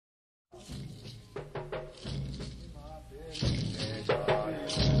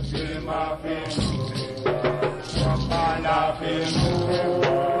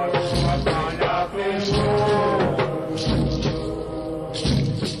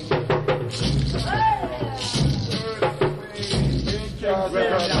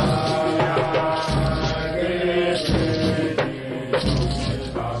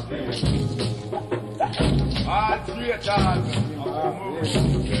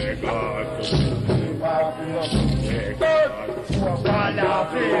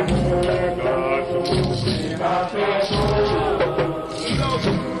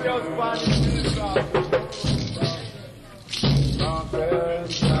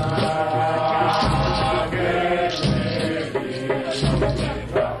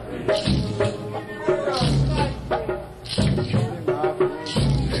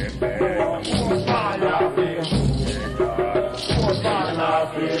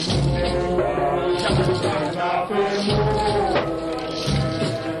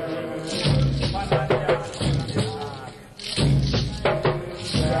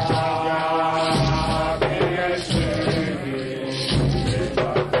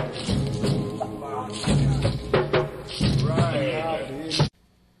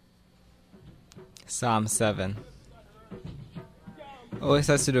Psalm 7. O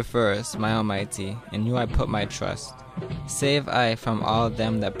Selassie the First, my Almighty, in you I put my trust. Save I from all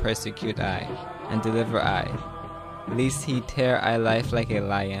them that persecute I, and deliver I. Lest he tear I life like a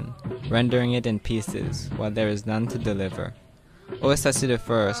lion, rendering it in pieces, while there is none to deliver. O Selassie the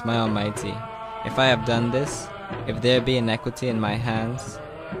First, my Almighty, if I have done this, if there be iniquity in my hands,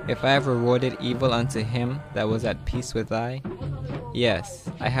 if I have rewarded evil unto him that was at peace with I, yes,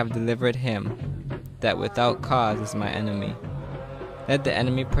 I have delivered him that without cause is my enemy. Let the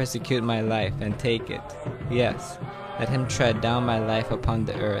enemy persecute my life and take it. Yes, let him tread down my life upon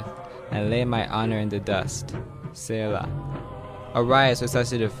the earth, and lay my honor in the dust. Selah. Arise, O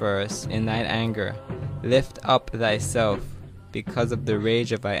Selassie the First, in thine anger. Lift up thyself because of the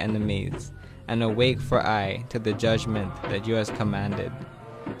rage of thy enemies, and awake for I to the judgment that you hast commanded.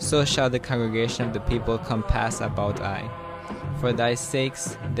 So shall the congregation of the people compass about I. For thy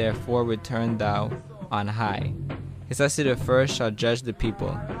sakes, therefore, return thou on high. Selassie the First shall judge the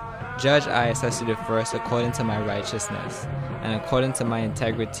people. Judge I, Selassie the First, according to my righteousness, and according to my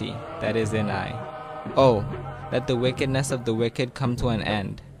integrity that is in I. Oh, let the wickedness of the wicked come to an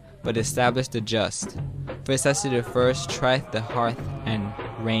end, but establish the just. For Selassie the First trieth the hearth and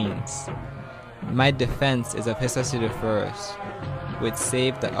reigns. My defense is of Selassie the First, which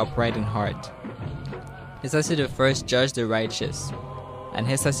save the upright in heart. Selassie the First judge the righteous, and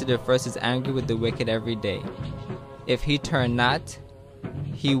Selassie the First is angry with the wicked every day. If he turn not,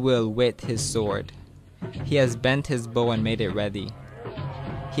 he will with his sword. He has bent his bow and made it ready.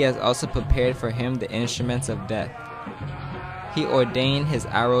 He has also prepared for him the instruments of death. He ordained his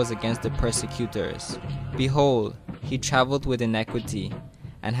arrows against the persecutors. Behold, he traveled with iniquity,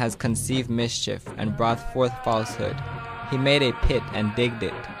 and has conceived mischief, and brought forth falsehood. He made a pit and digged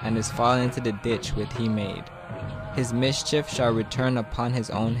it, and is fallen into the ditch which he made. His mischief shall return upon his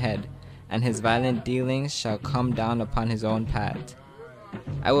own head, and his violent dealings shall come down upon his own path.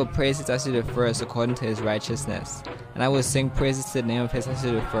 I will praise Selassie the First according to his righteousness, and I will sing praises to the name of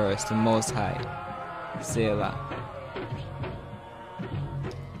Selassie the First, the Most High. Selah.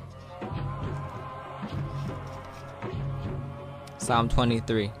 Psalm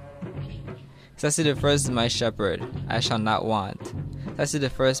 23. Selassie the First is my shepherd, I shall not want. Selassie the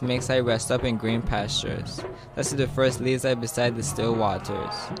First makes I rest up in green pastures. Selassie the First leads I beside the still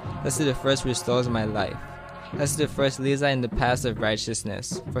waters. Selassie the First restores my life. Selassie the First leads I in the paths of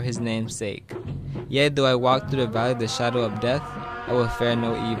righteousness, for his name's sake. Yea, though I walk through the valley of the shadow of death, I will fear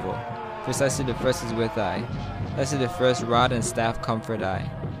no evil. For Selassie the First is with I. Selassie the First rod and staff comfort I.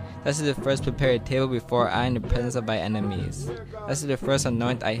 Selassie the First prepare a table before I in the presence of my enemies. Selassie the First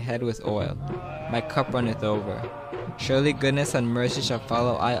anoint thy head with oil. My cup runneth over. Surely goodness and mercy shall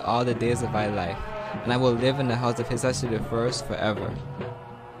follow I all the days of my life, and I will live in the house of Selassie the First forever.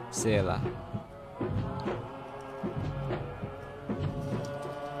 Selah.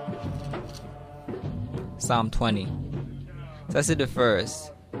 Psalm 20. Selassie the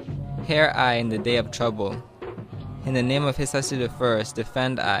First, hear I in the day of trouble. In the name of Selassie the First,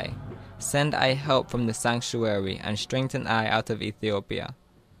 defend I. Send I help from the sanctuary, and strengthen I out of Ethiopia.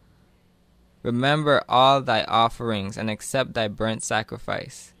 Remember all thy offerings, and accept thy burnt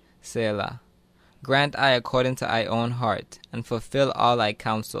sacrifice. Selah. Grant I according to thy own heart, and fulfill all thy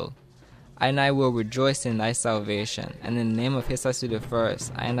counsel. I and I will rejoice in thy salvation, and in the name of Selassie the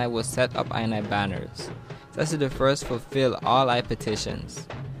First, I and I will set up I and thy banners. Selassie the First, fulfill all thy petitions.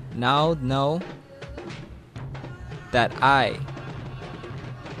 Now know that I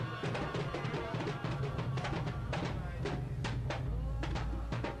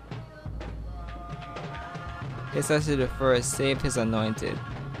Selassie I saved his anointed.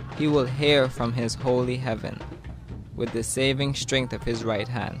 He will hear from his holy heaven with the saving strength of his right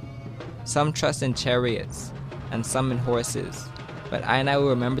hand. Some trust in chariots and some in horses, but I will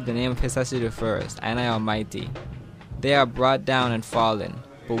remember the name of Selassie I Almighty. They are brought down and fallen,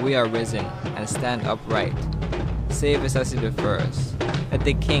 but we are risen and stand upright. Save Selassie I. Let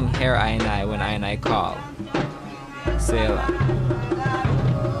the king hear I when I call. Selah.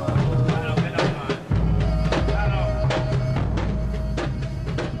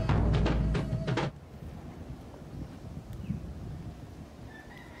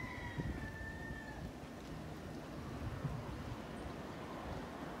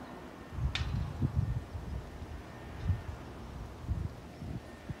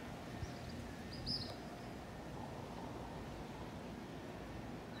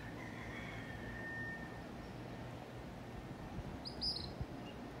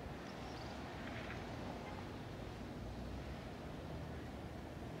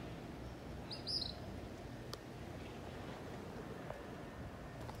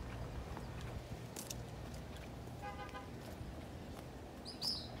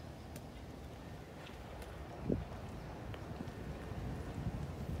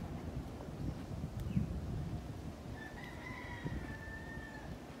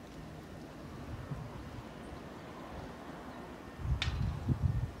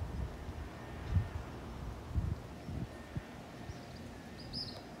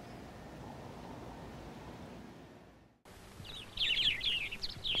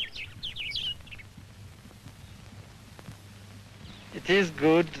 It is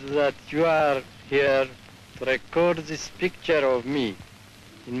good that you are here to record this picture of me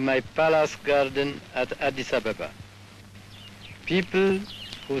in my palace garden at Addis Ababa. People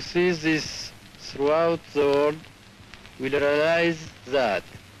who see this throughout the world will realize that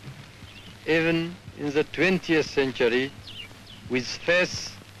even in the 20th century, with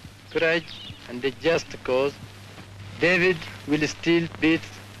faith, courage, and a just cause, David will still beat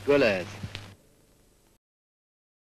Goliath.